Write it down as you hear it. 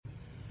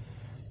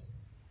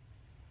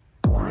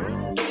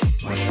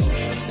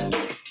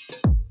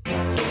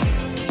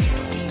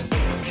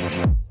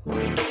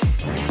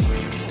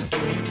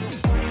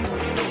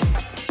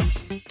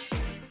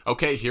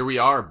Okay, here we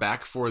are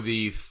back for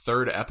the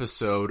third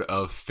episode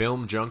of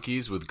Film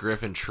Junkies with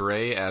Griffin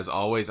Trey. As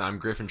always, I'm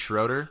Griffin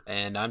Schroeder.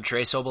 And I'm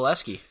Trey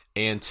Soboleski.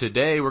 And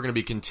today we're going to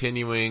be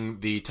continuing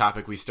the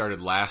topic we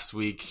started last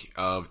week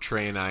of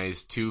Trey and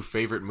I's two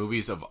favorite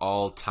movies of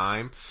all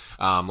time.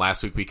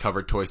 Last week we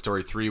covered Toy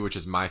Story 3, which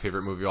is my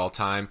favorite movie of all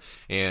time.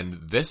 And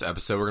this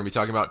episode we're going to be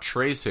talking about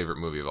Trey's favorite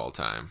movie of all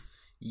time.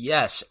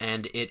 Yes,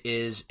 and it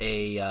is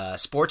a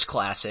sports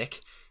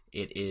classic.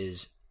 It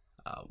is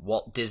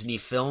Walt Disney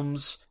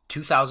Films'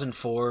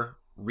 2004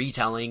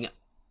 retelling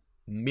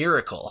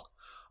Miracle.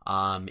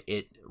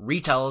 It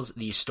retells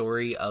the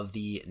story of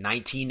the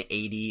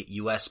 1980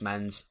 U.S.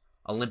 men's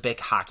Olympic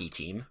hockey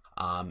team,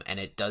 and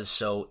it does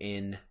so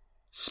in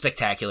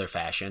spectacular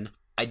fashion.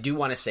 I do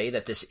want to say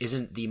that this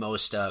isn't the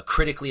most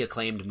critically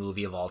acclaimed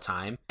movie of all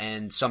time,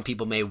 and some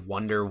people may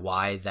wonder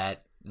why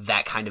that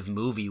kind of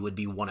movie would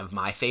be one of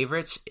my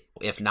favorites,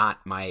 if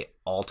not my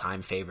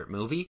all-time favorite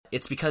movie.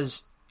 It's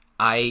because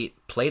I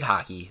played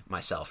hockey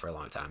myself for a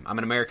long time. I'm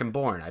an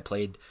American-born. I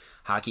played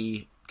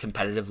hockey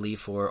competitively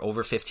for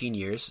over 15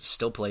 years,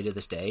 still play to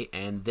this day,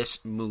 and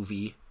this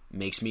movie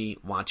makes me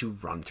want to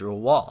run through a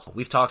wall.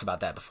 We've talked about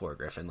that before,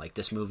 Griffin. Like,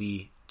 this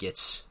movie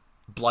gets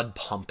blood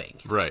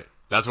pumping. Right.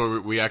 That's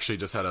what we actually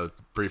just had a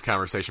brief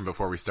conversation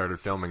before we started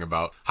filming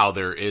about how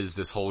there is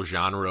this whole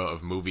genre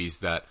of movies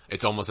that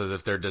it's almost as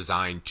if they're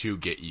designed to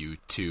get you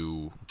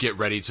to get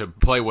ready to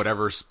play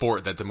whatever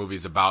sport that the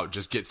movie's about,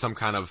 just get some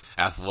kind of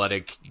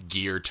athletic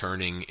gear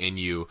turning in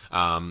you.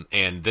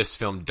 And this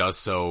film does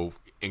so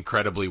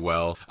incredibly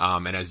well.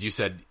 And as you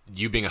said,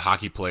 you being a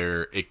hockey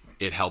player,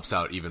 it helps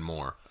out even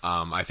more.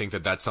 I think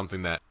that that's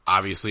something that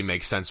obviously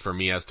makes sense for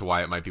me as to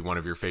why it might be one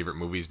of your favorite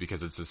movies,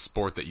 because it's a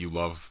sport that you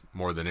love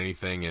more than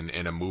anything,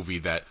 and a movie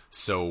that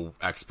so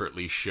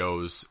expertly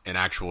shows an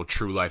actual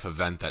true life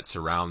event that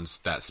surrounds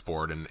that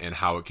sport and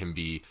how it can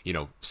be,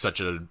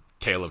 such a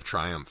tale of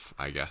triumph,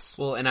 I guess.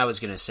 Well, and I was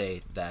going to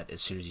say that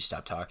as soon as you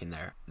stopped talking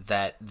there,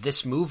 that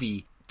this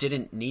movie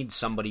didn't need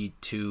somebody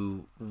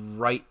to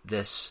write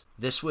this.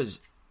 This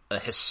was a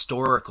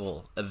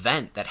historical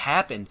event that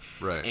happened.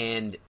 Right.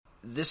 And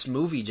this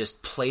movie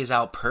just plays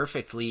out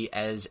perfectly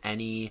as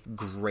any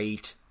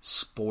great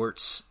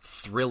sports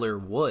thriller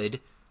would,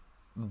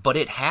 but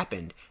it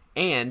happened.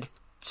 And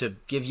to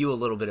give you a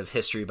little bit of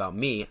history about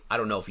me, I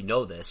don't know if you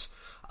know this,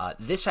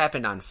 this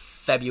happened on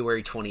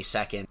February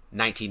 22nd,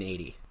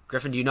 1980.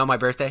 Griffin, do you know my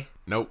birthday?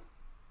 Nope.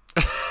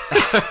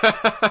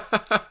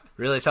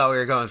 Really thought we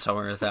were going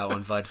somewhere with that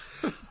one, bud.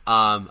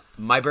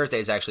 My birthday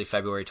is actually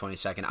February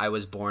 22nd. I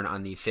was born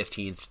on the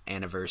 15th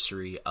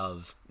anniversary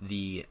of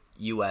the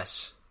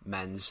U.S.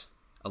 men's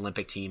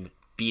Olympic team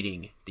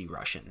beating the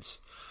Russians.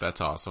 That's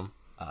awesome.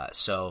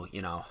 So,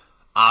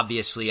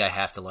 obviously I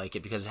have to like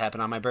it because it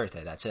happened on my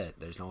birthday. That's it.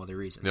 There's no other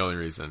reason. The only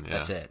reason, yeah.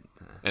 That's it.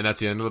 And that's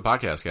the end of the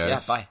podcast,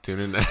 guys. Yeah, bye. Tune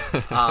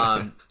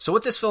in. So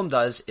what this film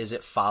does is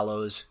it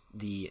follows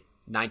the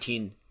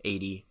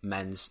 1980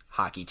 men's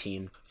hockey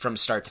team from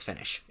start to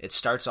finish. It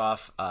starts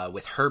off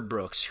with Herb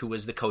Brooks, who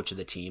was the coach of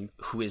the team,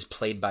 who is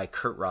played by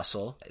Kurt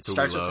Russell. It who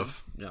starts we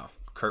love. with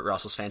Kurt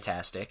Russell's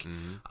fantastic.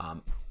 Mm-hmm.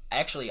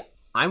 Actually,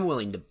 I'm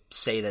willing to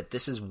say that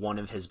this is one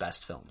of his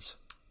best films.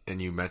 And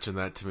you mentioned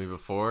that to me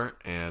before,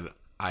 and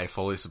I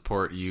fully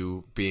support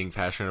you being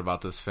passionate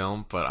about this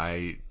film, but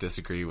I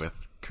disagree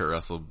with Kurt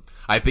Russell.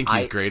 I think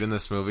he's great in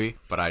this movie,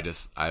 but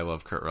I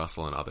love Kurt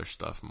Russell and other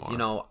stuff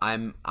more.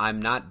 I'm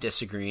not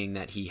disagreeing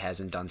that he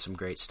hasn't done some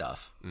great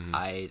stuff. Mm-hmm.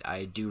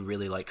 I do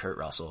really like Kurt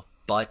Russell,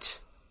 but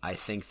I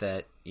think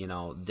that,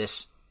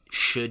 this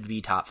should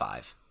be top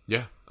 5.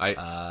 Yeah,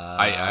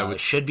 I would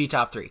should be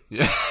top 3.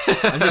 Yeah.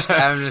 I'm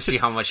going to see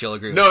how much you'll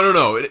agree with.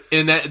 No.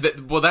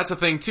 And well, that's a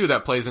thing too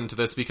that plays into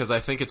this, because I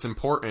think it's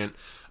important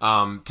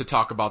to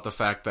talk about the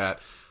fact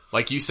that,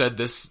 like you said,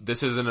 this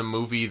isn't a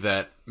movie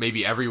that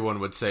maybe everyone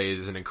would say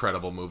is an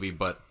incredible movie,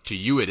 but to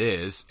you it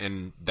is,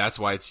 and that's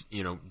why it's,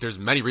 there's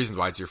many reasons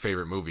why it's your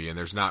favorite movie, and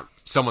there's not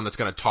someone that's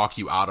going to talk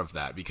you out of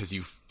that, because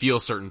you feel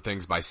certain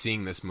things by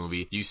seeing this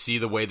movie. You see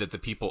the way that the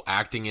people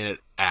acting in it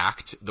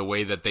act, the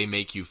way that they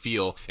make you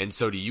feel, and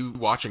so do you.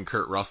 Watching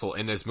Kurt Russell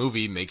in this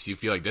movie makes you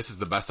feel like this is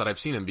the best that I've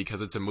seen him,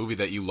 because it's a movie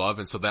that you love,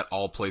 and so that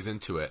all plays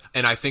into it.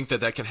 And I think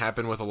that can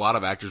happen with a lot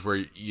of actors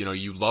where,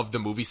 you love the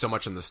movie so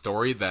much in the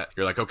story that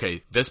you're like,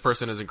 okay, this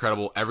person is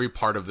incredible, every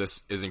part of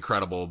this is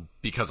incredible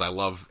because I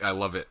love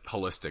it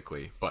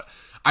holistically. But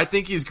I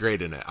think he's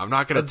great in it. I'm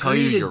not going to tell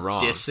you you're wrong.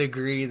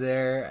 Disagree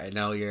there. I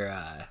know you're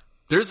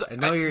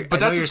but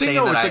that's the thing,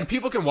 though. It's like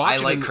people can watch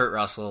it. I like Kurt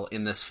Russell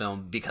in this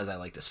film because I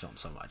like this film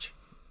so much.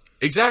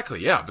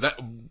 Exactly, yeah. But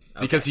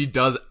because he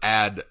does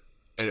add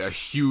a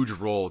huge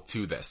role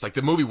to this. Like,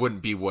 the movie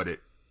wouldn't be what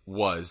it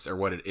was or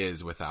what it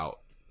is without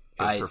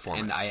his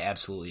performance. And I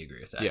absolutely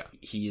agree with that. Yeah.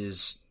 He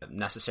is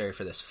necessary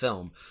for this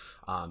film,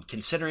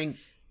 considering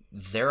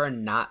there are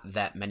not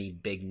that many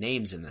big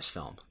names in this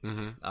film.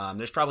 Mm-hmm.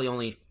 There's probably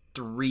only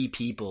 3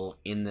 people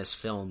in this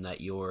film that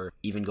you're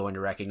even going to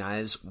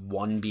recognize,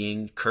 one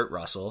being Kurt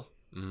Russell.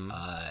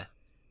 Mm-hmm.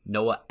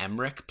 Noah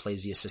Emmerich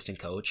plays the assistant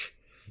coach,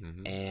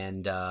 mm-hmm.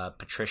 and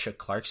Patricia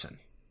Clarkson.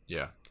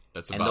 Yeah.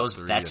 That's And about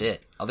that's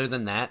it. Other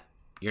than that,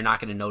 you're not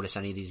going to notice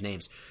any of these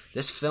names.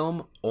 This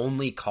film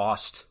only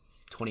cost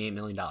 $28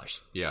 million.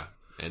 Yeah,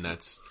 and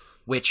that's...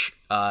 Which,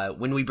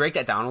 when we break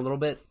that down a little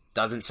bit,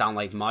 doesn't sound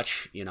like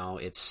much. You know,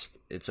 it's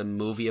a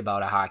movie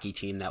about a hockey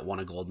team that won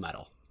a gold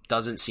medal.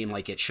 Doesn't seem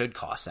like it should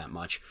cost that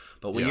much.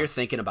 But when you're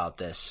thinking about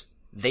this,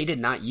 they did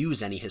not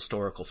use any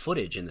historical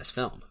footage in this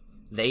film.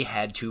 They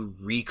had to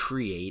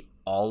recreate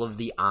all of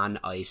the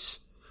on-ice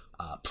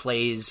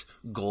plays,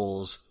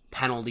 goals,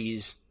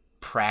 penalties,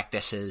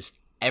 practices,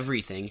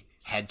 everything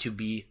had to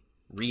be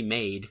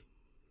remade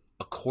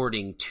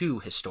according to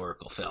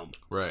historical film.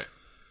 Right.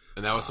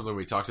 And that was something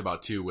we talked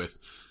about too, with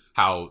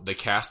how the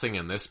casting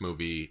in this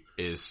movie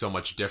is so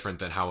much different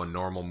than how a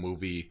normal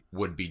movie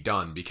would be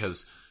done.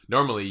 Because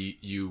normally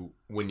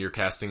when you're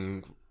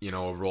casting,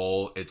 a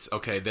role, it's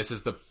okay, this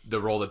is the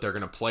role that they're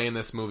going to play in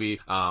this movie.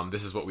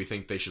 This is what we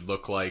think they should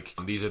look like.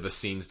 These are the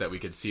scenes that we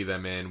could see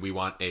them in. We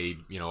want a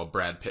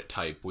Brad Pitt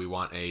type. We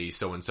want a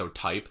so-and-so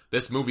type.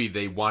 This movie,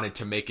 they wanted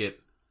to make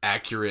it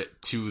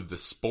accurate to the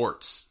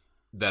sports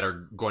that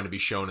are going to be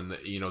shown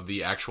in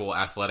the actual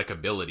athletic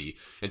ability.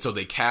 And so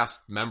they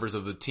cast members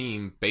of the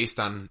team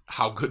based on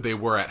how good they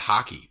were at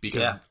hockey,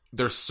 because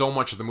there's so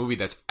much of the movie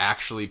that's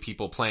actually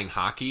people playing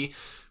hockey,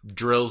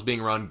 drills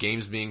being run,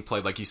 games being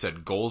played, like you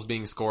said, goals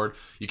being scored.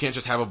 You can't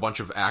just have a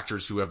bunch of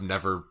actors who have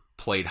never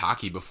played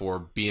hockey before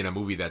be in a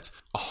movie that's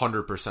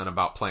 100%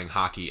 about playing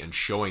hockey and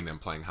showing them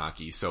playing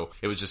hockey. So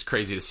it was just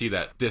crazy to see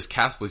that this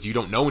cast list, you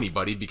don't know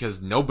anybody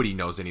because nobody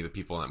knows any of the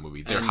people in that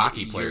movie. They're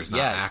hockey players,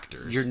 not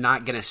actors. You're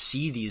not going to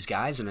see these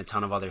guys in a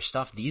ton of other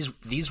stuff.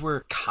 These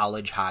were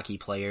college hockey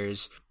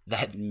players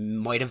that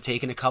might have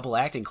taken a couple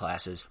acting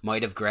classes,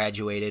 might have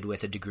graduated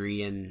with a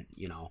degree in,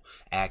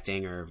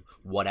 acting or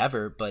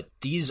whatever, but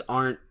these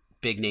aren't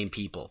big name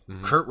people.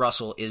 Mm-hmm. Kurt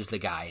Russell is the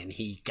guy, and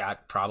he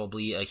got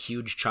probably a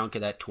huge chunk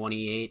of that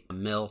 28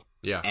 mil.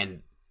 Yeah.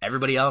 And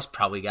everybody else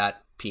probably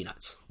got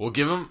peanuts. We'll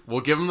give him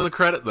the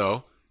credit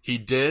though.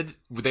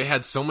 They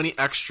had so many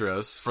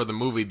extras for the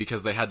movie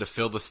because they had to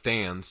fill the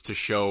stands to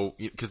show,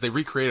 because they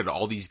recreated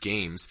all these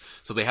games.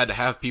 So they had to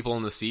have people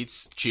in the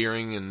seats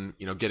cheering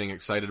and, getting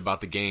excited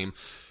about the game.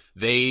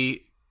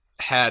 They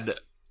had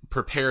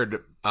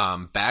prepared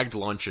bagged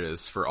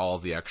lunches for all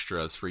of the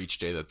extras for each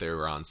day that they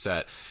were on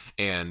set.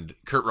 And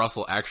Kurt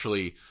Russell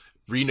actually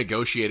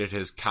renegotiated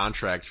his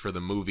contract for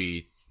the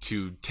movie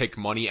to take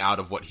money out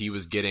of what he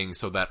was getting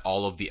so that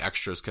all of the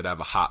extras could have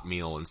a hot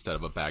meal instead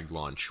of a bagged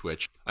lunch,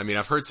 which,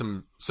 I've heard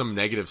some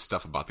negative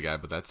stuff about the guy,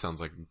 but that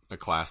sounds like a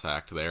class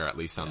act there, at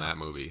least on that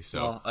movie.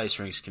 So, well, ice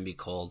rinks can be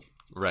cold.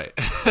 Right.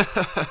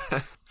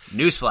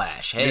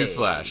 Newsflash. Hey.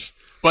 Newsflash.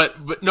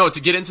 But no,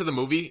 to get into the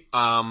movie,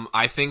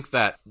 I think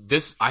that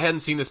I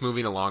hadn't seen this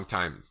movie in a long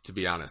time, to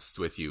be honest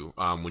with you.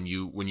 When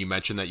you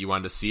mentioned that you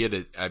wanted to see it,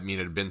 it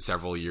had been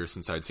several years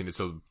since I'd seen it.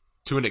 So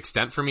to an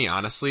extent for me,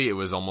 honestly, it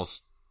was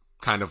almost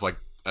kind of like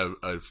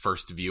a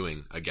first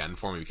viewing again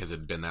for me, because it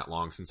had been that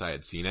long since I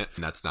had seen it.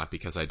 And that's not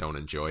because I don't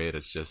enjoy it.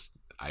 It's just,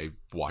 I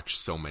watch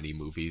so many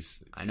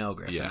movies. I know,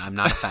 Griffin. Yeah. I'm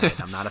not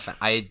offended.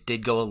 I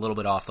did go a little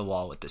bit off the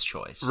wall with this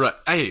choice. Right.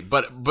 Hey,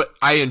 but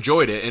I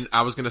enjoyed it. And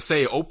I was going to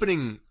say,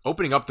 opening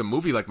up the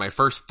movie, like my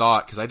first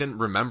thought, because I didn't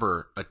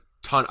remember a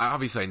ton.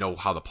 Obviously, I know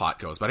how the plot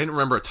goes, but I didn't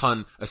remember a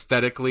ton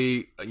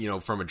aesthetically,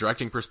 from a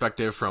directing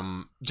perspective,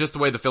 from just the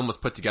way the film was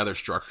put together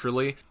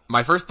structurally.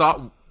 My first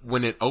thought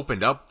when it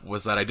opened up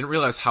was that I didn't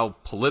realize how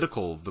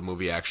political the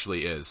movie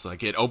actually is.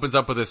 Like, it opens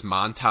up with this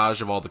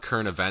montage of all the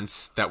current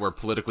events that were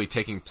politically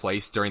taking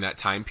place during that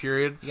time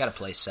period. You got a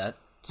place set.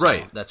 So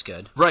right. That's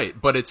good. Right.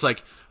 But it's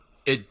like,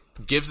 it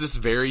gives this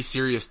very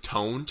serious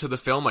tone to the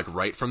film, like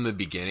right from the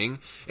beginning.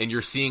 And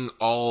you're seeing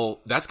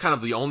that's kind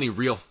of the only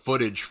real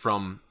footage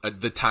from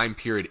the time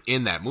period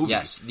in that movie.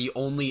 Yes. The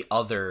only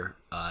other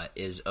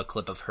is a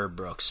clip of Herb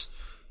Brooks.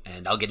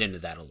 And I'll get into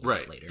that a little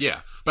bit later. Yeah.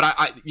 But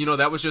I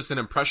that was just an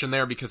impression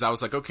there, because I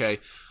was like, okay,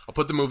 I'll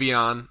put the movie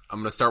on. I'm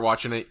going to start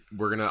watching it.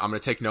 I'm going to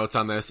take notes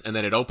on this. And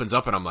then it opens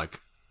up and I'm like,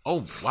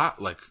 oh, wow.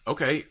 Like,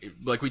 okay.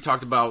 Like we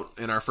talked about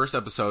in our first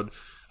episode,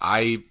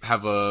 I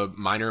have a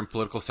minor in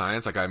political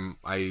science. Like I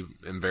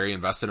am very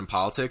invested in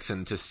politics,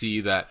 and to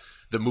see that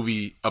the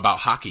movie about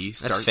hockey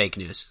starts... That's fake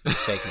news.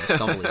 It's fake news.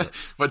 Don't believe it.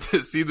 But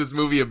to see this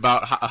movie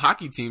about a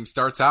hockey team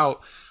starts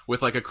out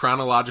with like a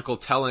chronological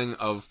telling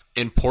of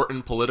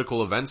important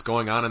political events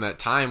going on in that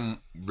time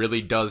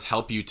really does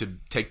help you to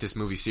take this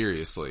movie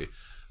seriously.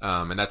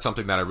 And that's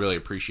something that I really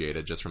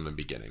appreciated just from the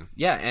beginning.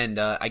 Yeah, and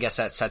I guess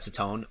that sets a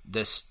tone.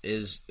 This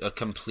is a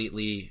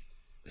completely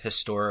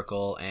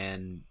historical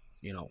and,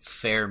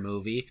 fair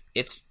movie.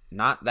 It's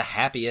not the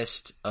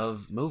happiest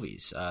of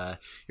movies.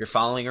 You're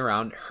following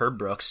around Herb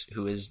Brooks,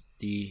 who is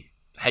the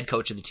head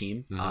coach of the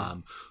team,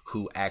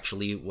 who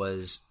actually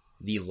was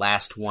the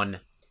last one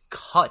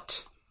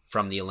cut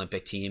from the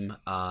Olympic team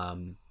a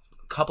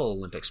couple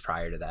Olympics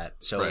prior to that.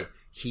 So right.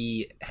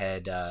 He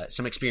had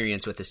some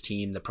experience with this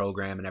team, the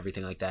program, and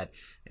everything like that.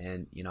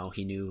 And,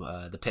 he knew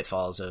the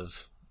pitfalls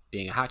of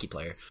being a hockey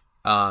player.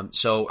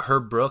 So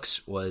Herb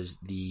Brooks was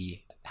the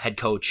head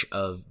coach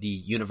of the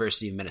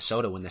University of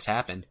Minnesota when this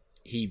happened.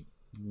 He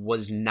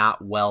was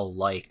not well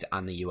liked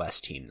on the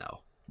U.S. team,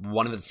 though.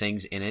 One of the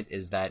things in it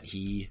is that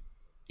he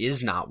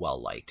is not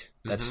well liked.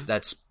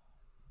 That's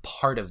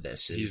part of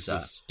this. He's the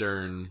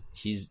stern.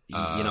 He's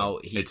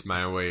it's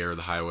my way or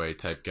the highway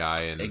type guy,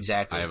 and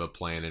exactly. I have a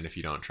plan, and if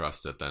you don't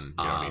trust it, then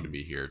you don't need to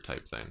be here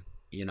type thing.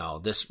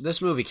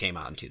 This movie came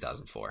out in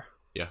 2004.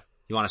 Yeah.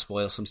 You want to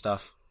spoil some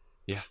stuff?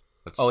 Yeah.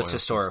 It's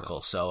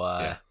historical, so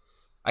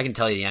I can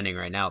tell you the ending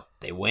right now.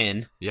 They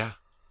win. Yeah.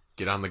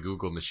 Get on the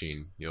Google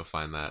machine. You'll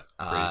find that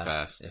pretty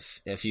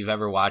fast. If you've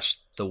ever watched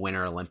the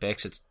Winter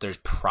Olympics, there's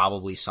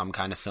probably some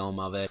kind of film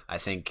of it. I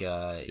think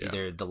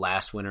either the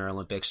last Winter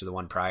Olympics or the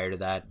one prior to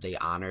that, they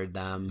honored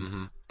them.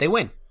 Mm-hmm. They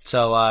win.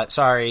 So,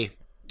 sorry.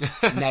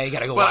 Now you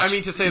gotta go watch. But I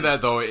mean, to say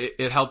that, though,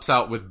 it helps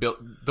out with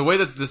the way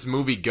that this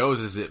movie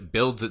goes is it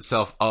builds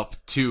itself up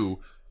to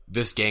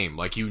this game.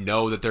 Like, you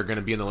know that they're going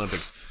to be in the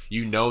Olympics.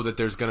 You know that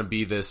there's going to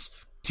be this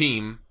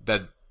team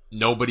that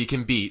nobody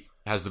can beat,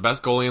 has the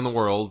best goalie in the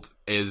world,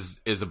 is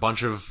a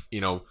bunch of,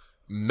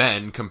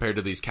 men compared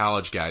to these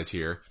college guys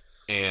here.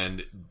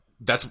 And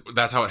that's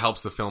how it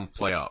helps the film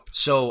play up.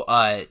 So,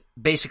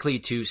 basically,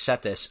 to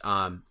set this,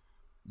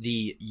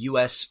 the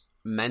U.S.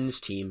 men's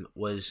team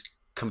was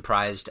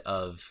comprised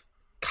of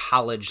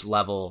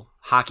college-level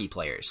hockey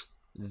players.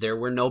 There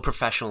were no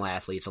professional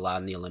athletes allowed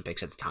in the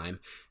Olympics at the time.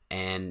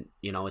 And,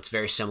 it's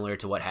very similar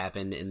to what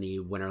happened in the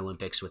Winter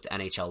Olympics with the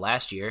NHL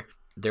last year.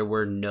 There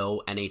were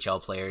no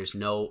NHL players,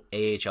 no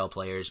AHL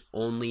players,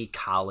 only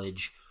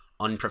college,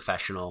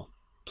 unprofessional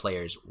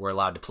players were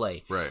allowed to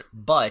play. Right.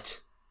 But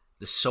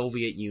the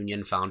Soviet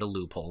Union found a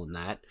loophole in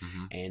that,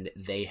 and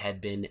they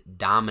had been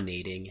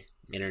dominating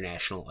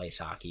international ice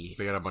hockey.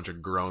 So they got a bunch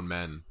of grown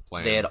men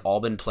playing. They had all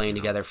been playing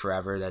together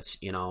forever. That's,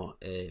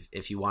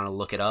 if you want to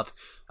look it up,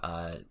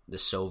 the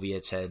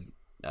Soviets had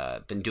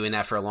been doing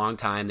that for a long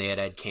time. They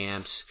had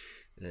camps.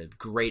 The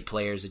great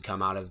players had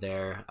come out of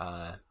there.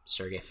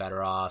 Sergei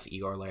Fedorov,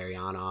 Igor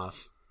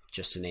Larionov,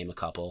 just to name a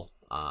couple.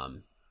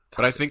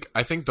 But I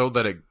think though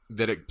that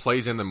it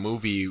plays in the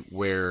movie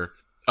where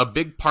a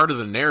big part of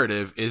the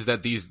narrative is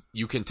that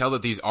you can tell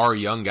that these are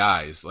young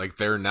guys. Like,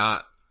 they're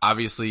not,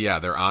 obviously,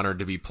 they're honored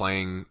to be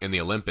playing in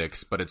the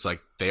Olympics, but it's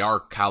like they are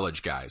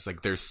college guys.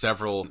 Like, there's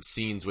several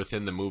scenes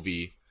within the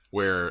movie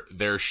where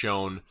they're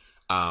shown,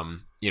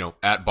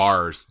 at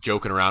bars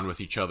joking around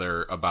with each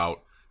other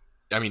about.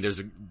 I mean,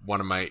 there's one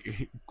of my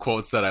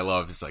quotes that I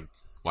love. It's like,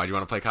 why do you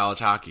want to play college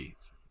hockey?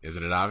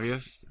 Isn't it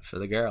obvious? For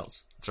the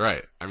girls. That's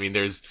right. I mean,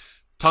 there's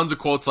tons of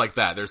quotes like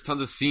that. There's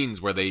tons of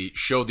scenes where they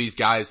show these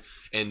guys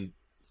and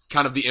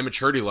kind of the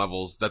immaturity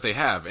levels that they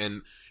have.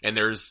 And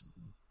there's,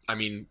 I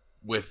mean,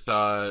 with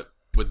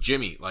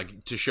Jimmy,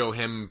 like, to show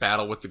him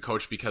battle with the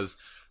coach because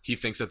he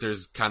thinks that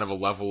there's kind of a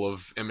level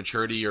of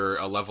immaturity or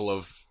a level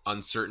of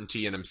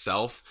uncertainty in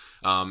himself,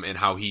 and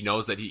how he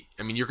knows that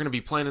you're going to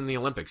be playing in the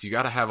Olympics. You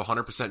got to have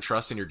 100%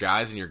 trust in your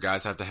guys, and your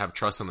guys have to have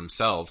trust in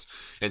themselves.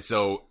 And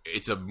so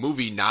it's a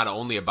movie not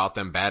only about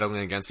them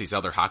battling against these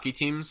other hockey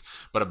teams,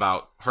 but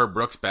about Herb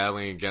Brooks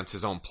battling against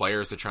his own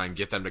players to try and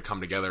get them to come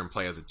together and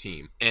play as a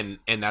team. And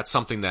that's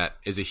something that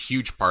is a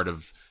huge part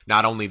of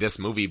not only this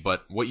movie,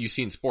 but what you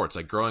see in sports.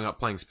 Like, growing up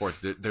playing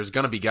sports, there's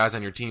going to be guys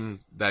on your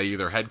team that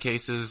either head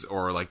cases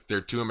or like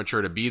they're too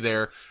immature to be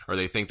there, or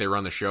they think they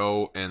run the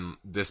show, and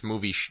this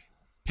movie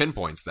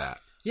pinpoints that.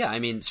 Yeah, I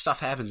mean,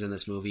 stuff happens in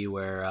this movie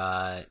where,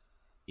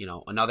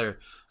 another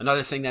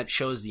thing that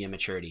shows the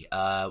immaturity.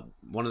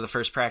 One of the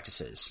first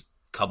practices,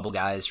 a couple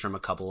guys from a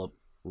couple of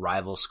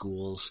rival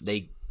schools,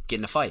 they get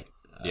in a fight.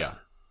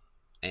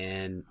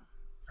 And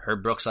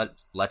Herb Brooks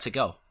lets it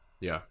go.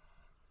 Yeah.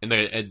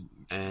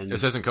 And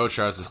assistant coach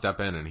tries to step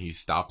in, and he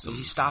stops him.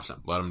 He stops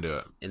him. Let him do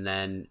it. And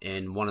then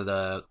in one of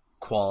the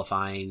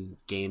qualifying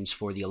games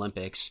for the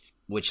Olympics,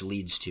 which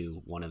leads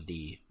to one of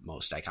the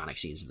most iconic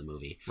scenes of the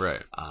movie.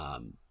 Right.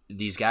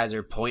 These guys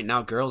are pointing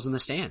out girls in the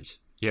stands.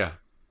 Yeah.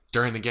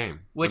 During the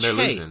game. Which, when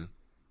they're losing.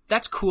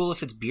 That's cool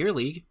if it's beer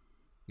league,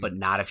 but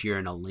not if you're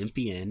an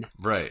Olympian.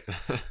 Right.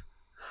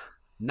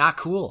 Not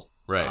cool.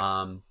 Right.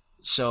 And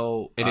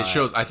it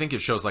shows, I think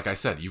it shows, like I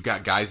said, you've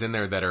got guys in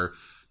there that are,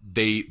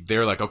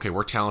 they're like, okay,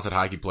 we're talented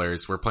hockey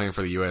players. We're playing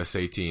for the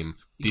USA team.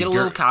 You get a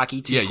little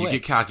cocky too. Yeah, quick. You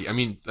get cocky. I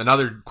mean,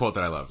 another quote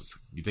that I love is,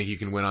 you think you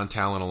can win on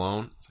talent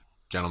alone?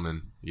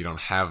 Gentlemen, you don't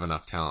have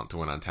enough talent to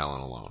win on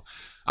talent alone.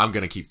 I'm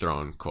going to keep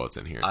throwing quotes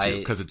in here too,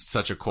 because it's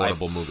such a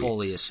quotable movie. I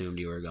fully assumed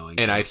you were going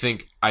to. And I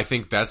think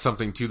that's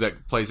something too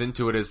that plays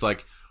into it, is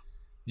like,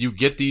 you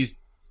get these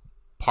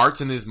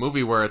parts in this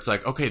movie where it's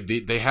like, okay,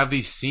 they have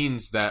these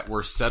scenes that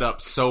were set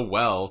up so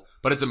well,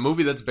 but it's a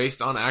movie that's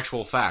based on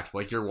actual fact.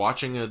 Like, you're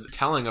watching a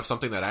telling of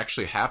something that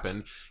actually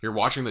happened. You're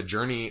watching the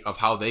journey of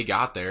how they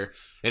got there,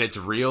 and it's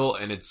real,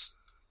 and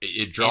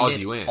it draws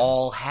you in. It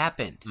all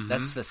happened. Mm-hmm.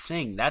 That's the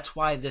thing. That's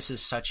why this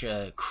is such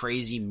a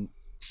crazy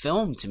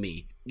film to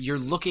me. You're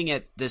looking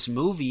at this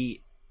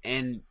movie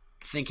and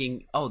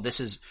thinking, oh, this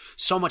is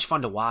so much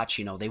fun to watch.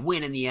 They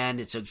win in the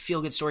end. It's a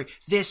feel-good story.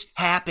 This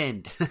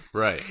happened.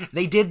 Right.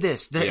 They did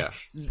this.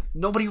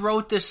 Nobody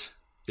wrote this.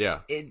 Yeah.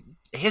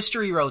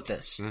 History wrote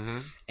this. Mm-hmm.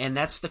 And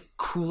that's the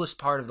coolest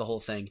part of the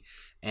whole thing.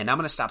 And I'm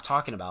going to stop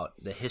talking about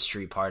the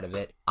history part of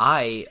it.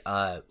 I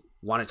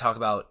want to talk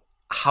about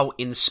how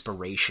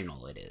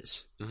inspirational it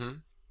is. Mm-hmm.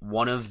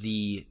 One of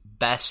the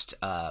best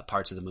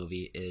parts of the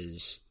movie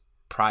is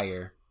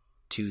prior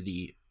to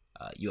the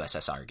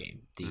USSR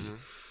game, the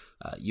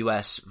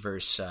U.S.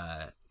 versus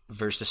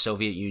the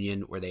Soviet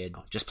Union, where they had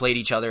just played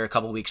each other a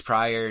couple weeks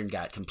prior and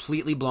got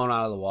completely blown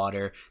out of the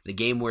water. The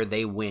game where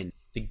they win.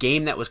 The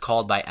game that was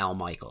called by Al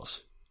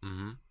Michaels.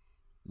 Mm-hmm.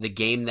 The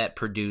game that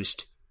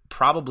produced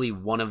probably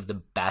one of the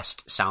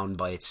best sound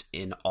bites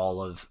in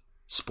all of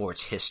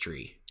sports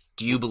history.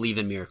 Do you believe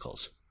in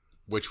miracles?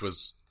 Which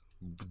was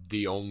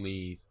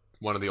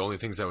one of the only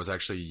things that was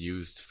actually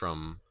used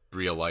from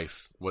real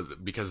life,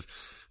 because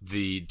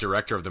the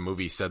director of the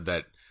movie said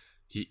that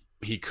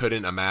he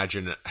couldn't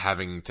imagine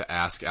having to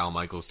ask Al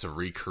Michaels to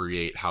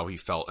recreate how he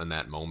felt in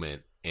that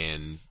moment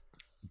and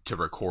to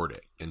record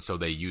it. And so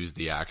they used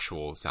the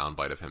actual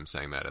soundbite of him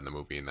saying that in the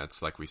movie. And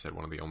that's, like we said,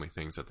 one of the only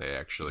things that they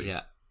actually...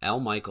 Yeah. Al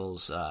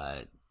Michaels,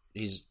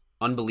 he's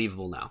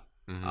unbelievable now.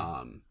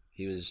 Mm-hmm.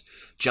 He was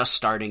just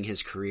starting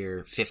his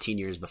career 15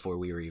 years before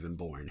we were even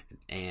born.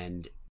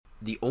 And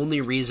the only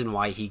reason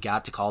why he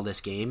got to call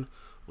this game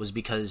was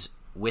because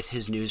with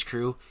his news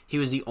crew, he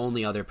was the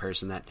only other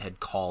person that had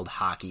called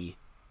hockey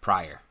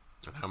prior.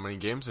 And how many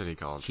games did he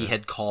call? He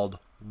had called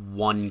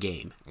one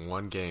game.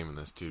 One game, and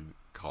this dude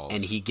calls.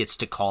 And he gets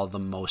to call the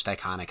most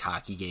iconic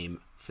hockey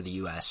game for the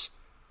U.S.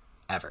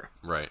 ever.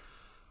 Right.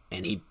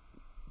 And he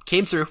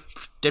came through,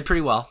 did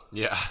pretty well.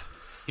 Yeah,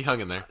 he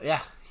hung in there.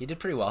 Yeah, he did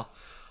pretty well.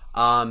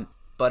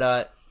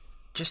 But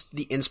just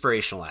the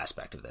inspirational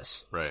aspect of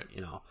this. Right.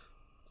 You know,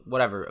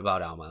 whatever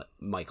about Al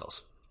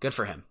Michaels. Good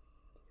for him.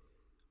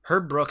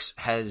 Herb Brooks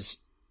has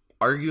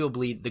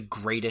arguably the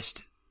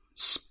greatest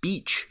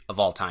speech of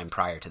all time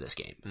prior to this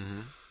game.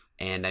 Mm-hmm.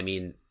 And I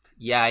mean,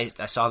 yeah, I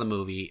saw the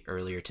movie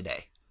earlier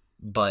today,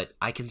 but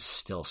I can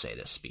still say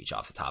this speech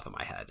off the top of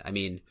my head. I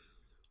mean,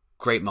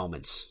 great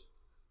moments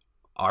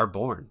are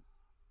born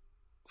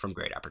from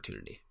great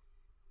opportunity.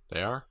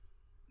 They are.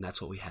 And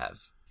that's what we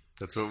have.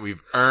 That's what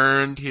we've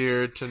earned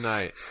here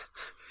tonight.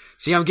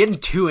 See, I'm getting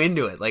too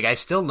into it. Like, I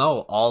still know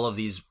all of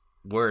these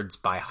words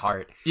by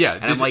heart. Yeah.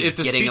 And I'm like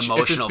getting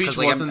emotional because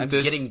like I'm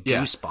getting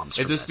goosebumps.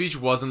 If the speech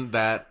wasn't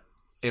that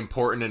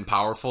important and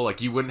powerful,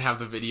 like you wouldn't have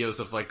the videos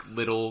of like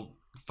little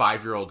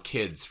 5-year-old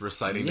kids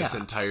reciting this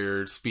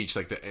entire speech,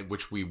 like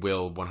which we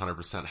will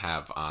 100%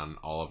 have on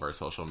all of our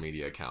social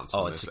media accounts.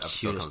 Oh, when it's this the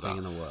episode cutest comes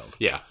thing out. in the world.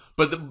 Yeah,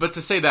 but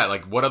to say that,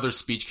 like, what other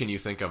speech can you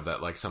think of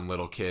that like some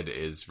little kid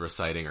is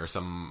reciting, or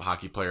some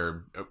hockey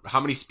player? How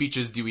many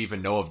speeches do you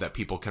even know of that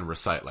people can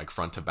recite like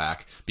front to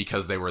back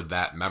because they were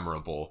that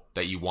memorable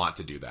that you want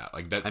to do that?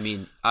 Like that. I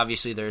mean,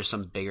 obviously there's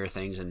some bigger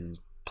things in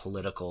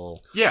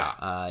political.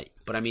 Yeah.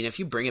 But I mean, if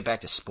you bring it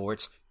back to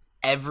sports,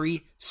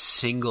 every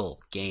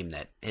single game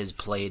that is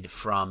played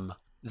from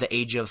the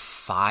age of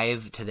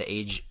 5 to the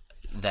age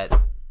that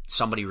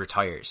somebody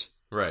retires,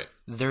 right,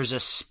 there's a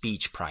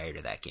speech prior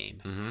to that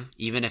game. Mm-hmm.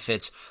 Even if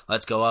it's,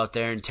 let's go out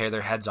there and tear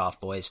their heads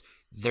off, boys,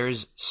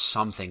 there's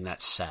something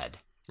that's said.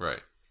 Right.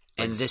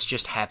 And this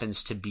just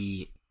happens to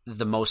be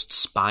the most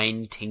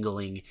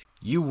spine-tingling.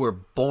 You were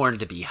born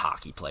to be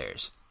hockey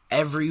players.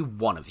 Every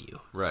one of you.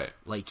 Right.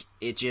 Like,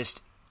 it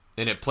just...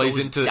 And it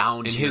plays into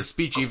down in to his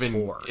speech core.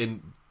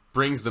 even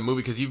brings the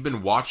movie, because you've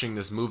been watching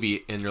this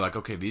movie and you're like,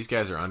 okay, these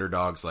guys are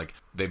underdogs. Like,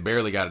 they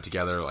barely got it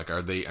together. Like,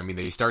 are they? I mean,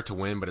 they start to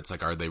win, but it's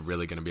like, are they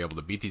really going to be able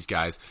to beat these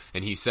guys?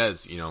 And he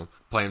says, you know,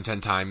 play them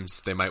 10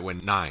 times, they might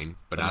win 9,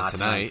 but not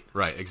tonight. 10.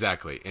 Right,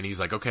 exactly. And he's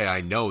like, okay,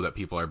 I know that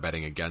people are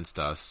betting against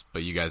us,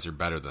 but you guys are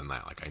better than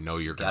that. Like, I know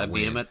you're going to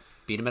win.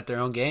 Beat them at their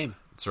own game.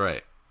 That's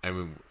right. I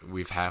mean,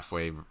 we've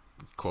halfway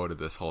quoted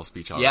this whole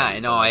speech already. Yeah, I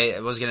know.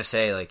 I was going to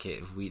say, like,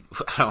 I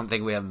don't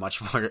think we have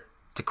much more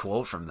to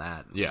quote from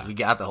that. Yeah, we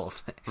got the whole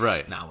thing.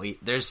 Right. No,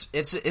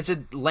 it's a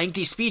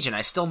lengthy speech, and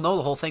I still know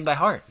the whole thing by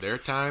heart. Their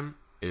time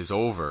is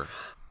over.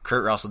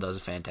 Kurt Russell does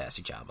a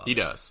fantastic job of it. He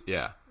does,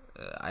 yeah.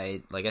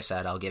 Like I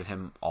said, I'll give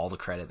him all the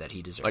credit that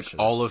he deserves. Like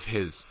all of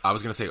his, I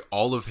was gonna say,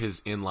 all of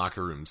his in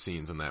locker room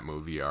scenes in that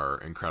movie are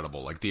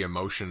incredible. Like the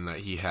emotion that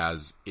he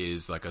has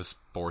is like a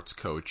sports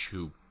coach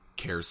who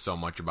cares so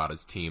much about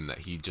his team that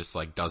he just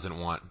like doesn't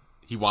want.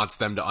 He wants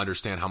them to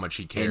understand how much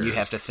he cares. And you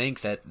have to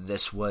think that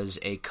this was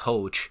a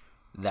coach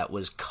that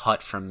was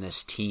cut from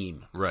this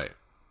team. Right.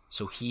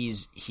 So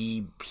he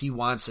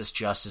wants us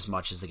just as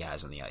much as the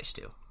guys on the ice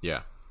do.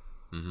 Yeah.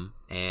 Mm-hmm.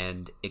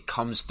 And it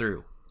comes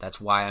through.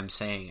 That's why I'm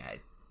saying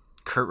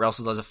Kurt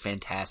Russell does a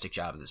fantastic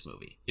job in this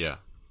movie. Yeah.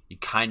 You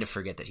kind of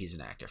forget that he's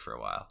an actor for a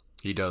while.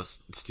 He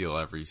does steal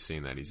every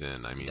scene that he's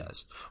in. I mean, he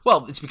does.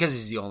 Well, it's because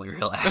he's the only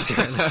real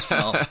actor in this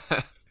film.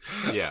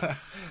 Yeah.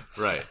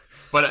 Right.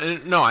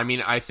 But no, I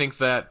mean, I think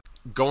that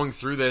going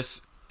through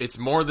this, it's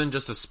more than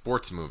just a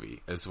sports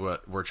movie, is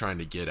what we're trying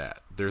to get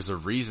at. There's a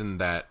reason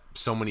that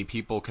so many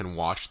people can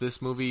watch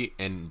this movie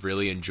and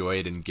really enjoy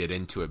it and get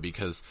into it,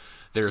 because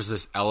there's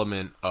this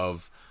element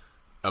of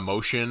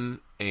emotion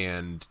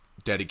and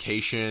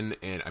dedication,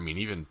 and I mean,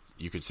 even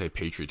you could say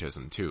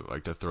patriotism too,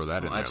 like to throw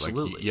that in there.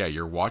 Absolutely. Like, yeah,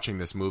 you're watching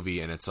this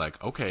movie and it's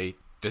like, okay,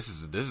 this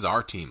is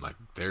our team. Like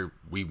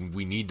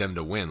we need them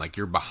to win. Like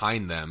you're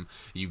behind them.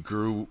 You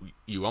grew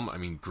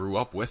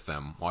up with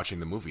them watching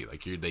the movie.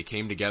 Like they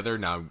came together.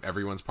 Now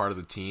everyone's part of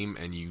the team,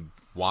 and you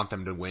want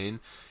them to win,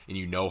 and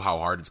you know how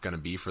hard it's going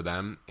to be for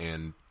them.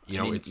 And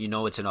it's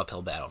an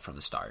uphill battle from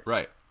the start,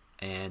 right?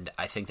 And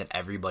I think that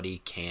everybody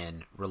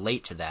can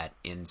relate to that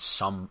in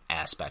some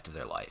aspect of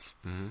their life.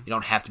 Mm-hmm. You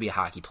don't have to be a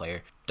hockey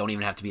player. Don't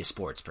even have to be a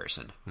sports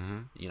person.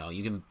 Mm-hmm.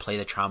 You can play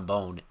the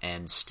trombone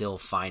and still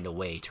find a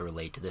way to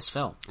relate to this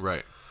film.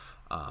 Right.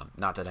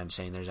 Not that I'm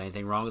saying there's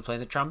anything wrong with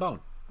playing the trombone.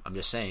 I'm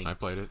just saying. I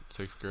played it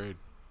 6th grade.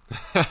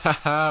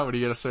 What are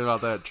you going to say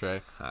about that,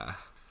 Trey?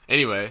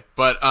 Anyway,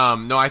 but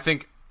no, I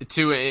think,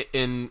 too,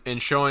 in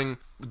showing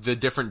the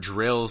different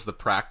drills, the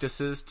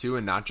practices too,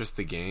 and not just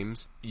the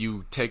games,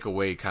 you take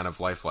away kind of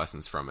life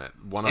lessons from it.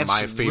 One of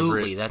my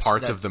favorite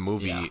parts of the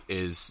movie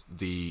is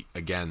the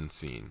again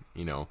scene,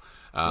 and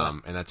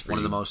that's for one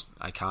of the most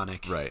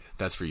iconic. Right,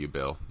 that's for you,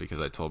 Bill,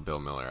 because I told Bill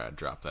Miller I'd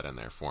drop that in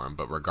there for him.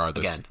 But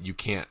regardless, you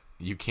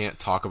can't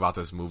talk about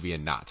this movie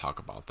and not talk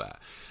about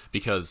that,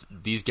 because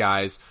these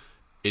guys,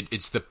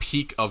 it's the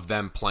peak of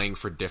them playing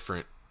for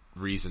different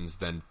reasons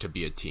than to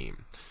be a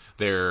team.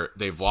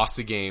 They've lost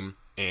the game.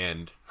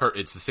 And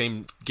it's the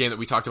same game that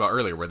we talked about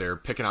earlier, where they're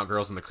picking out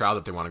girls in the crowd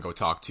that they want to go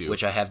talk to.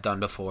 Which I have done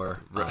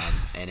before,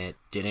 and it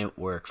didn't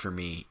work for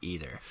me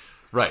either.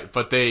 Right,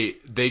 but they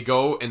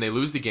go and they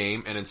lose the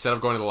game, and instead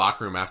of going to the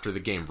locker room after the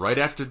game, right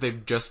after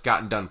they've just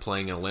gotten done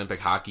playing an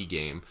Olympic hockey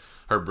game,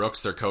 Herb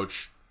Brooks, their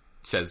coach,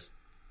 says,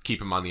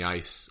 keep him on the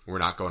ice, we're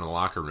not going to the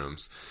locker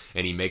rooms.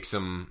 And he makes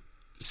them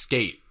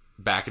skate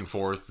back and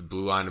forth,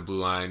 blue line to blue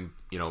line,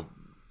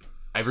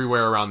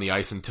 everywhere around the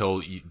ice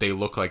until they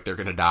look like they're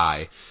going to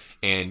die.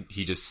 And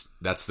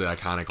that's the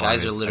iconic line.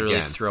 Guys are literally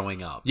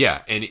throwing up.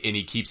 Yeah, and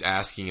he keeps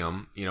asking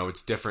them,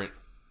 it's different.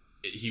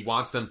 He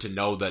wants them to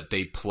know that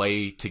they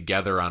play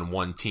together on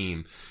one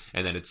team.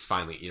 And then it's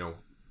finally,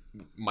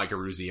 Micah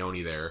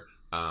Ruzioni there,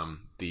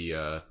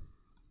 the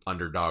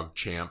underdog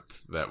champ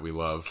that we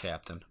love.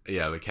 Captain.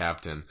 Yeah, the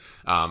captain,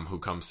 who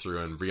comes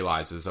through and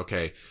realizes,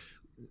 okay,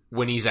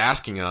 when he's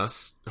asking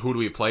us, who do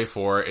we play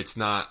for? It's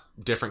not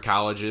different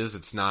colleges.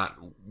 It's not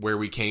where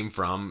we came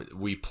from.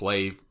 We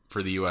play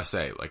for the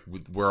USA. Like,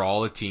 we're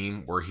all a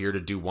team. We're here to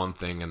do one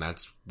thing, and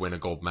that's win a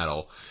gold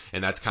medal.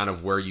 And that's kind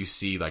of where you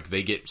see, like,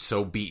 they get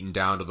so beaten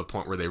down to the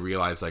point where they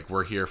realize, like,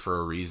 we're here for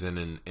a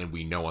reason, and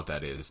we know what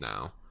that is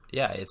now.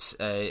 Yeah, it's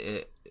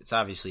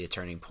obviously a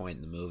turning point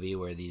in the movie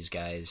where these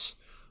guys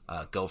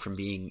go from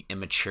being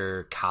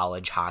immature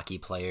college hockey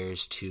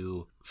players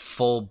to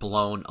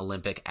full-blown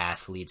Olympic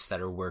athletes that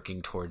are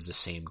working towards the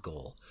same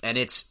goal. And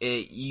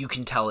you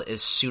can tell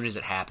as soon as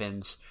it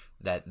happens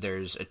that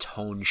there's a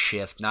tone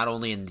shift, not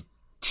only in the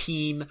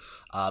team,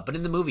 but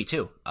in the movie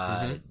too.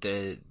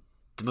 The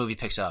movie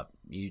picks up.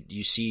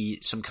 You see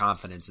some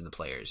confidence in the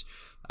players.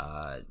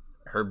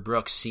 Herb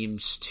Brooks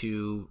seems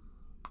to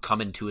come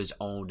into his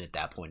own at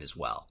that point as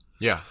well.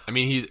 Yeah, I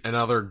mean,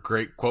 another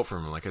great quote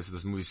from him. Like I said,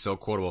 this movie's so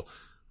quotable.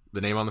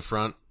 The name on the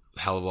front, a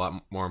hell of a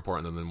lot more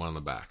important than the one on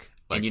the back.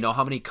 Like, and you know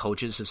how many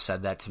coaches have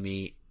said that to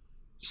me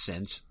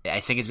since? I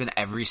think it's been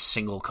every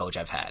single coach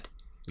I've had.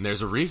 And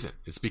there's a reason.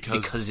 It's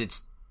because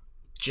it's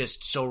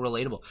just so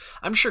relatable.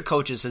 I'm sure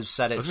coaches have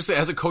said it. I was going to say,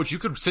 as a coach, you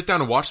could sit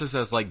down and watch this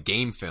as like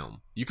game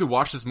film. You could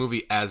watch this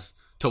movie as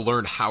to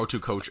learn how to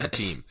coach a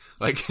team.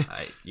 Like,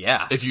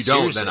 yeah. If you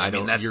don't,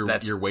 then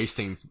you're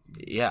wasting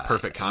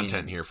perfect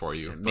content here for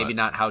you. Maybe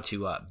not how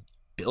to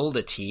build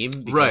a team,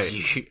 because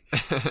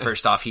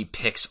first off, he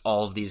picks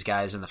all of these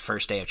guys in the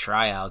first day of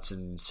tryouts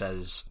and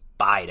says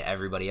bye to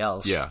everybody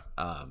else. Yeah.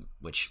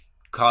 Which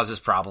causes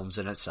problems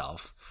in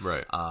itself.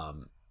 Right.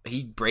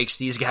 He breaks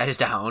these guys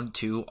down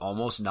to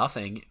almost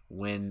nothing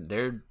when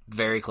they're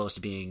very close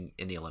to being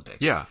in the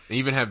Olympics. Yeah. And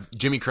even have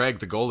Jimmy Craig,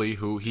 the goalie,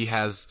 who he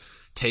has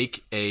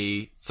take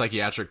a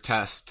psychiatric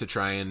test to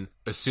try and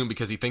assume,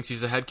 because he thinks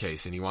he's a head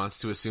case and he wants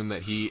to assume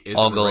that he is.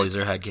 All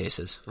goalies are head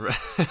cases.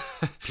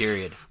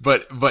 Period.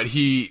 But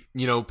he,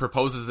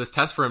 proposes this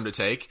test for him to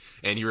take,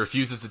 and he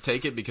refuses to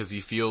take it because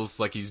he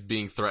feels like he's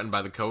being threatened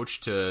by the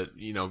coach to,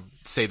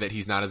 say that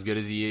he's not as good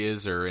as he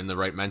is or in the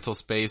right mental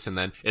space. And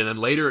then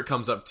later it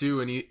comes up too,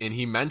 and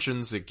he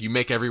mentions, like, you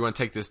make everyone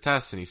take this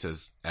test, and he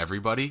says,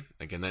 everybody?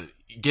 Like, and then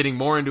getting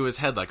more into his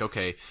head, like,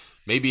 okay,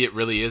 maybe it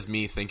really is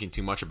me thinking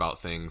too much about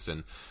things.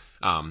 And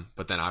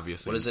but then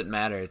obviously, what does it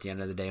matter at the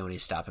end of the day when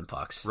he's stopping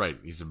pucks? Right,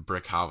 he's a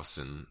brick house,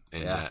 and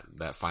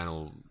that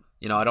final.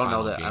 I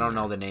don't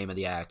know the name of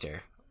the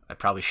actor. I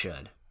probably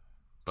should.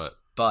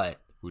 But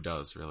who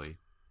does really?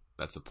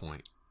 That's the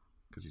point,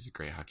 because he's a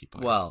great hockey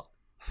player. Well,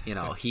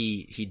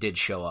 he did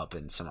show up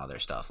in some other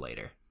stuff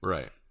later.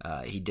 Right.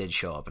 He did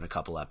show up in a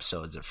couple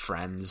episodes of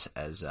Friends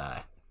as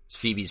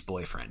Phoebe's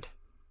boyfriend.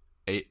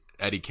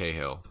 Eddie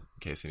Cahill.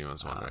 In case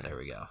anyone's wondering. There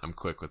we go. I'm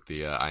quick with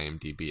the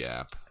IMDb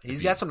app.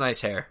 He's got some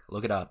nice hair.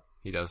 Look it up.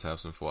 He does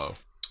have some flow.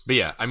 But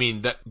yeah, I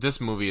mean,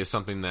 this movie is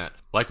something that,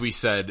 like we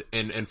said,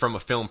 and from a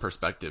film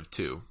perspective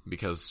too,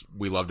 because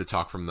we love to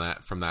talk from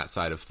that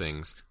side of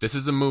things. This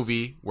is a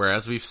movie where,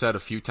 as we've said a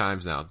few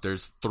times now,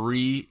 there's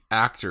 3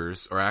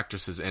 actors or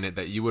actresses in it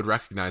that you would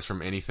recognize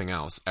from anything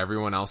else.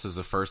 Everyone else is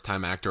a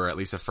first-time actor, or at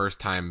least a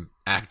first-time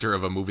actor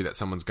of a movie that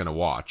someone's going to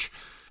watch.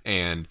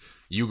 And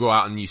you go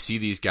out and you see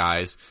these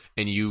guys,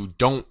 and you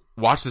don't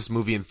watch this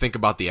movie and think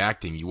about the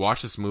acting. You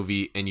watch this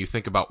movie and you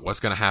think about what's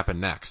going to happen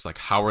next. Like,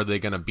 how are they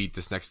going to beat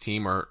this next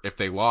team? Or if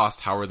they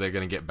lost, how are they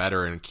going to get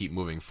better and keep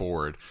moving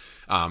forward?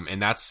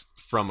 And that's,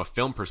 from a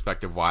film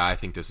perspective, why I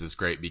think this is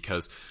great.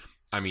 Because,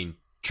 I mean,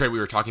 Trey, we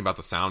were talking about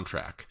the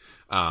soundtrack.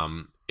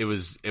 It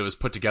was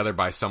put together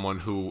by someone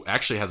who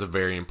actually has a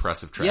very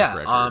impressive track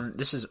record.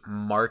 This is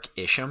Mark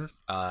Isham.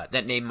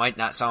 That name might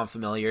not sound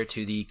familiar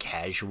to the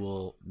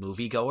casual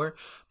moviegoer,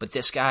 but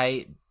this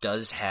guy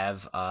does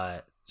have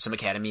some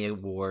Academy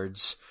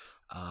Awards.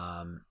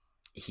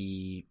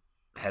 He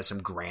has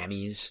some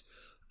Grammys,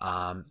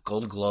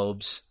 Golden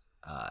Globes.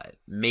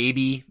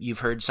 Maybe you've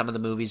heard some of the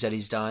movies that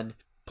he's done.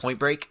 Point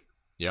Break.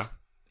 Yeah.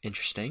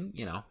 Interesting.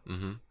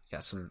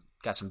 Got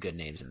some good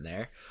names in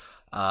there.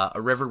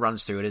 A River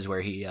Runs Through It is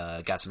where he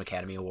got some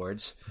Academy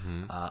Awards.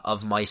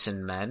 Of Mice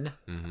and Men.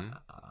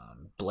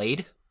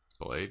 Blade.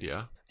 Blade,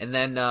 yeah. And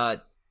then,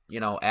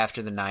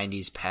 after the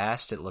 90s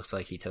passed, it looked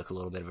like he took a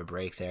little bit of a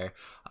break there.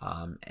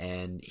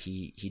 And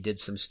he did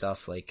some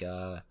stuff like,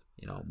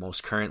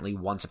 most currently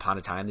Once Upon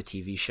a Time, the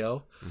TV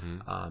show,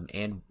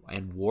 and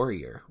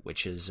Warrior,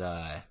 which is...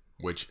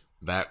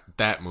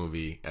 That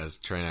movie, as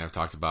Trey and I have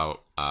talked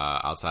about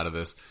outside of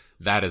this,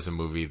 that is a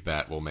movie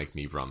that will make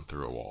me run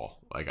through a wall.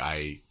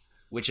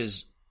 Which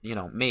is,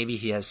 maybe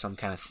he has some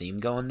kind of theme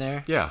going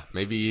there. Yeah,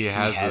 maybe he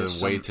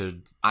has a way to...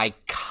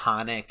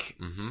 iconic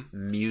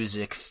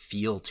music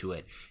feel to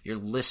it. You're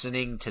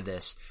listening to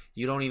this.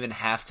 You don't even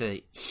have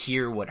to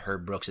hear what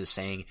Herb Brooks is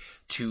saying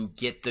to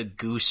get the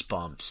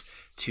goosebumps,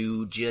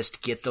 to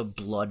just get the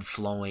blood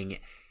flowing.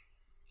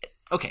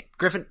 Okay,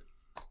 Griffin,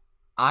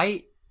 I'm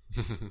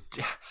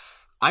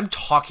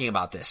talking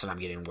about this and I'm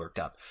getting worked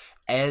up.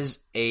 As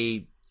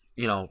a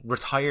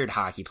retired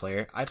hockey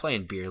player, I play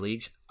in beer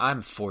leagues.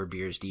 I'm 4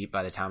 beers deep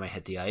by the time I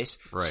hit the ice.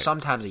 Right.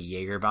 Sometimes a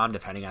Jaeger bomb,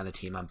 depending on the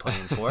team I'm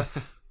playing for.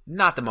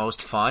 Not the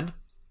most fun.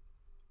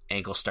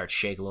 Ankles start to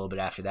shake a little bit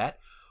after that.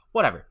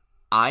 Whatever.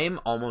 I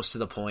am almost to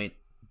the point,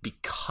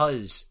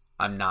 because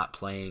I'm not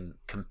playing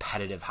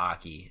competitive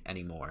hockey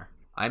anymore,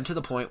 I'm to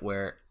the point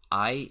where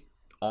I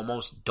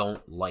almost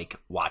don't like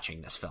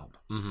watching this film.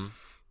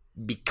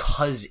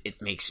 Because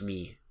it makes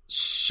me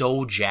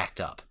so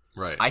jacked up.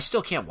 Right. I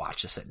still can't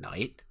watch this at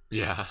night.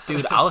 Yeah.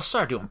 Dude, I'll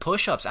start doing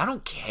push-ups. I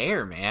don't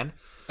care, man.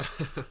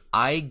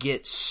 I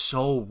get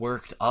so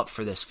worked up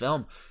for this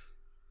film.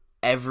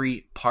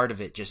 Every part of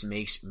it just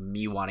makes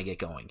me want to get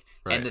going.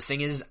 Right. And the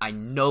thing is, I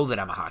know that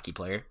I'm a hockey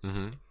player.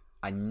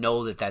 I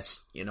know that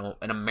that's, an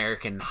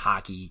American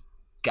hockey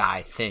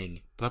guy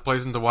thing. That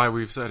plays into why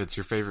we've said it's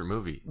your favorite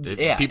movie.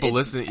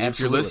 Listening,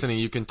 if you're listening,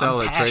 you can tell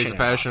that Trey's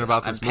passionate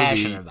about this movie.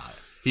 Passionate about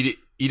it.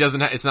 He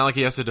doesn't. It's not like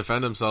he has to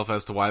defend himself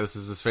as to why this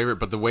is his favorite,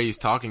 but the way he's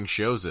talking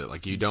shows it.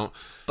 Like, you don't.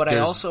 But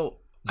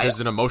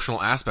there's an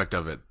emotional aspect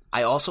of it.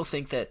 I also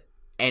think that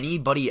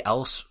anybody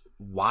else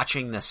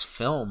watching this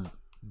film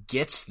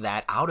gets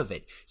that out of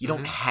it. You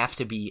don't have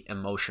to be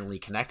emotionally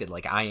connected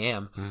like I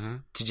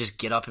am to just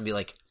get up and be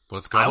like,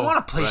 let's go. I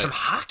want to play some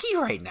hockey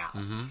right now.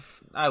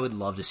 I would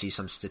love to see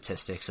some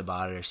statistics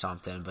about it or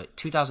something, but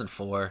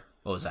 2004,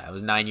 what was that? I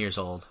was 9 years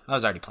old. I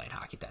was already playing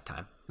hockey at that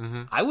time.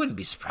 I wouldn't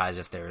be surprised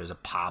if there was a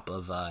pop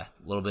of a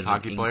little bit of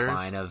hockey an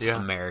incline of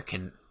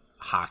American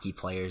hockey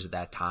players at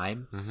that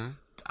time.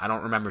 I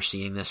don't remember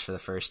seeing this for the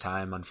first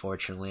time,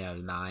 unfortunately. I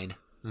was 9.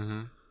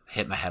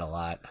 Hit my head a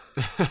lot.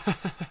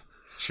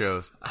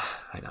 Shows.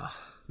 I know.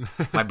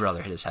 My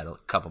brother hit his head a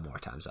couple more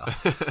times,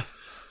 though.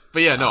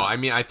 But yeah, no, I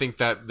mean, I think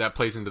that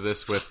plays into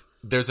this with...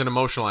 There's an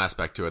emotional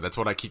aspect to it. That's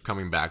what I keep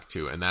coming back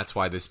to, and that's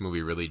why this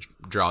movie really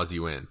draws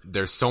you in.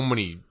 There's so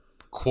many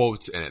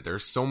quotes in it.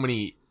 There's so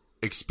many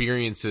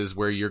experiences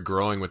where you're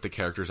growing with the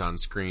characters on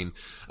screen.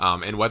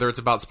 And whether it's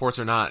about sports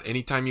or not,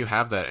 anytime you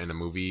have that in a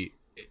movie,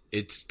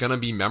 it's going to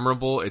be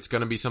memorable. It's going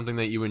to be something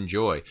that you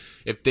enjoy.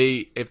 If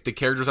the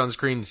characters on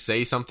screen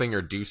say something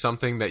or do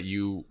something that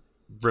you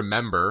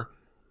remember,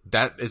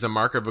 that is a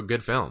mark of a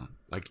good film.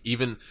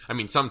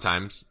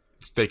 Sometimes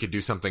they could do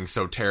something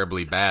so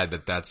terribly bad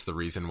that that's the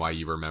reason why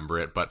you remember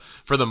it. But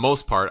for the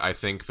most part, I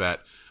think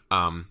that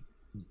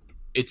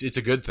it's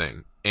a good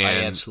thing. And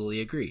I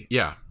absolutely agree.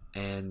 Yeah.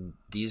 And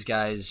these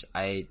guys,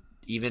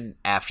 even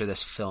after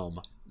this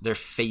film, their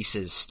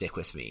faces stick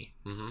with me.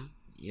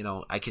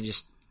 I can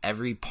just,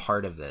 every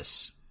part of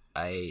this,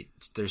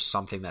 there's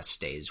something that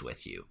stays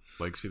with you.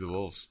 Legs feed the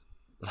wolves.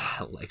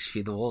 Legs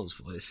feed the wolves,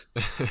 boys.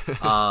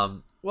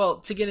 Well,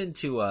 to get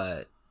into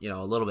a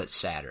little bit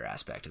sadder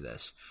aspect of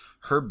this,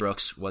 Herb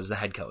Brooks was the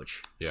head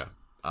coach. Yeah.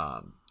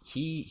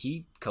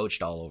 He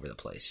coached all over the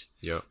place.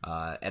 Yep.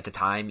 At the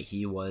time,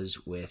 he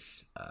was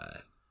with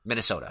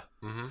Minnesota.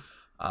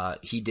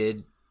 He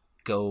did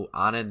go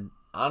on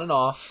on and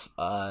off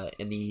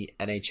in the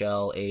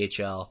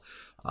NHL, AHL.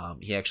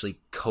 He actually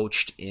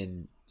coached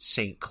in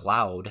St.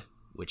 Cloud,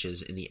 which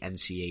is in the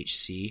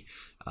NCHC.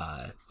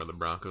 Where the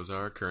Broncos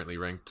are currently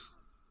ranked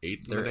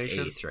 8th in They're the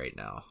nation. 8th right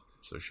now.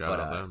 So shout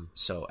out them.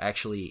 So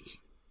actually,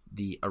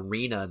 the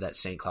arena that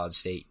St. Cloud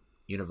State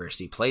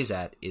University plays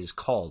at is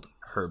called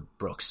Herb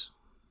Brooks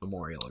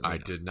Memorial Arena. I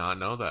did not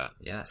know that.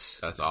 Yes.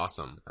 That's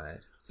awesome. Right.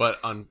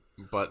 But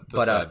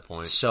the sad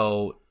point.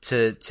 So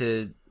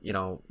to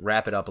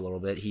wrap it up a little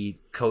bit, he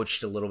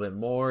coached a little bit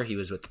more. He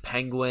was with the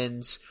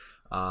Penguins.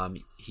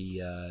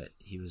 He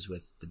was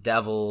with the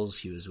Devils.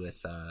 He was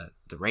with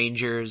the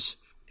Rangers,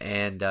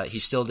 and he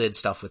still did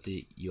stuff with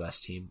the U.S.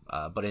 team.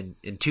 But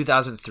in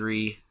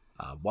 2003,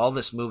 while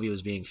this movie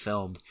was being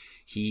filmed,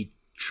 he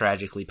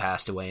tragically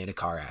passed away in a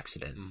car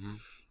accident,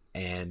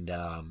 and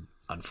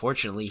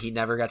unfortunately, he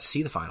never got to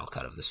see the final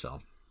cut of this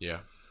film. Yeah,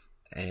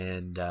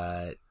 and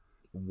I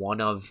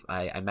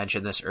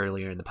mentioned this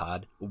earlier in the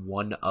pod.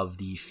 One of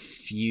the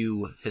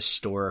few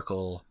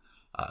historical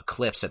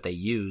clips that they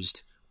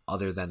used,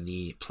 other than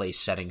the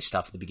place-setting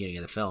stuff at the beginning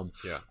of the film,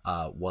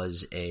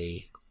 was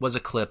a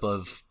clip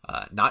of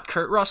not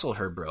Kurt Russell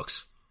Herb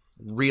Brooks,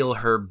 real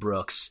Herb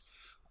Brooks,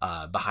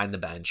 behind the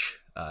bench,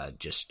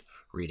 just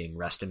reading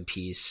 "Rest in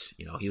Peace."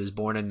 He was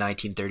born in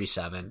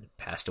 1937,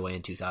 passed away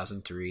in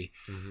 2003,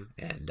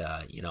 and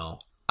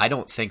I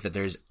don't think that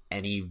there's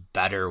any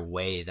better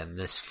way than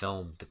this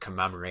film to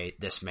commemorate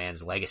this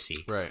man's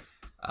legacy. Right.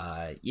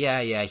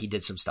 Yeah, he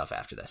did some stuff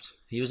after this.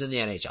 He was in the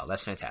NHL.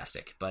 That's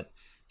fantastic. But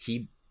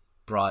he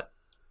brought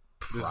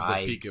pride This is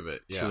the peak of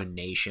it. to a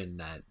nation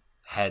that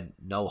had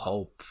no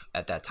hope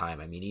at that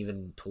time. I mean,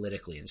 even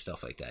politically and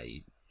stuff like that.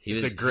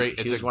 It's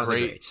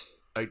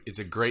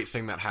a great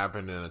thing that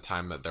happened in a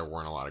time that there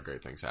weren't a lot of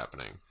great things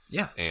happening.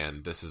 Yeah.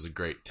 And this is a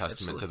great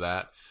testament to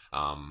that.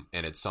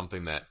 And it's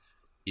something that,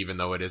 even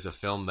though it is a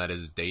film that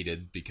is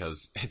dated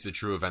because it's a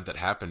true event that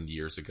happened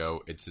years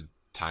ago, it's a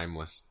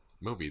timeless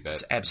movie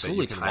that,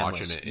 absolutely that you can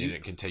timeless. watch and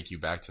it can take you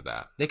back to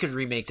that. They could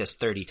remake this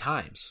 30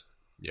 times.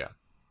 Yeah.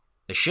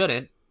 They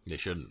shouldn't. They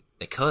shouldn't.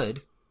 They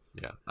could.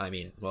 Yeah. I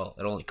mean, well,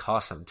 it only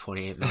cost them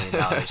 $28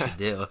 million to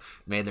do.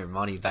 Made their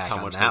money back. That's how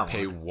on much that they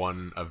pay one.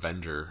 one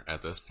Avenger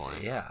at this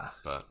point. Yeah.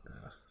 But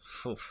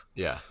Oof.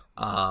 yeah.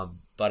 Yeah,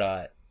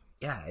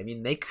 I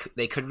mean, they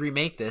could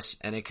remake this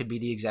and it could be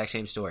the exact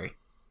same story.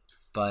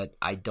 But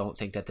I don't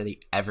think that they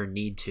ever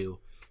need to,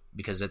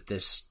 because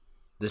this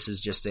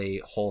is just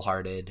a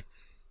wholehearted,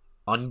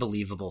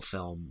 unbelievable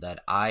film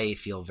that I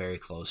feel very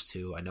close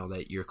to. I know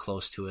that you're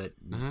close to it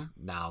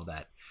now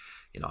that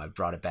I've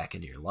brought it back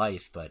into your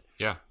life, but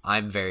yeah,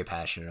 I'm very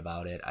passionate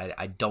about it.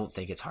 I don't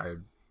think it's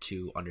hard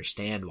to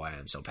understand why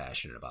I'm so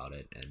passionate about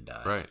it, and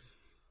right.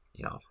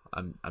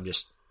 I'm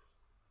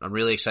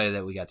really excited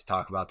that we got to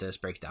talk about this,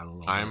 break it down a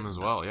little bit. I am as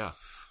well. Yeah.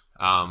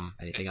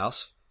 Anything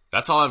else?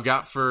 That's all I've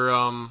got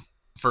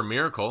for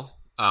Miracle.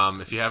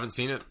 If you haven't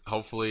seen it,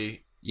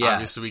 hopefully,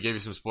 obviously we gave you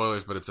some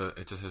spoilers, but it's a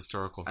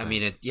historical thing. I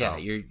mean,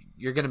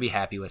 you're going to be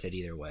happy with it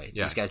either way.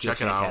 Yeah, these guys do a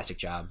fantastic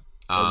job.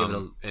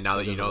 And now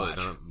that you know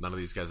that none of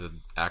these guys had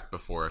act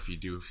before, if you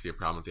do see a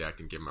problem with the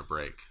acting, give them a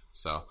break.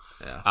 So,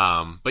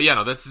 yeah. But yeah,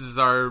 no, this is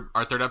our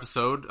third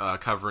episode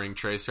covering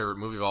Trey's favorite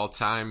movie of all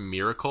time,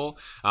 Miracle.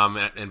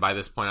 And by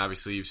this point,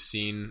 obviously, you've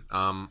seen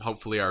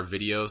hopefully our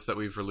videos that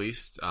we've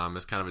released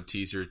as kind of a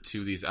teaser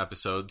to these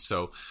episodes.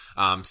 So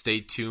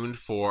stay tuned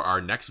for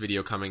our next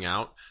video coming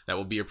out. That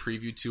will be a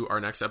preview to our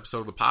next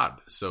episode of the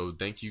pod. So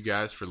thank you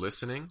guys for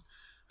listening,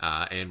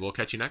 and we'll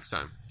catch you next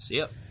time. See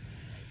ya.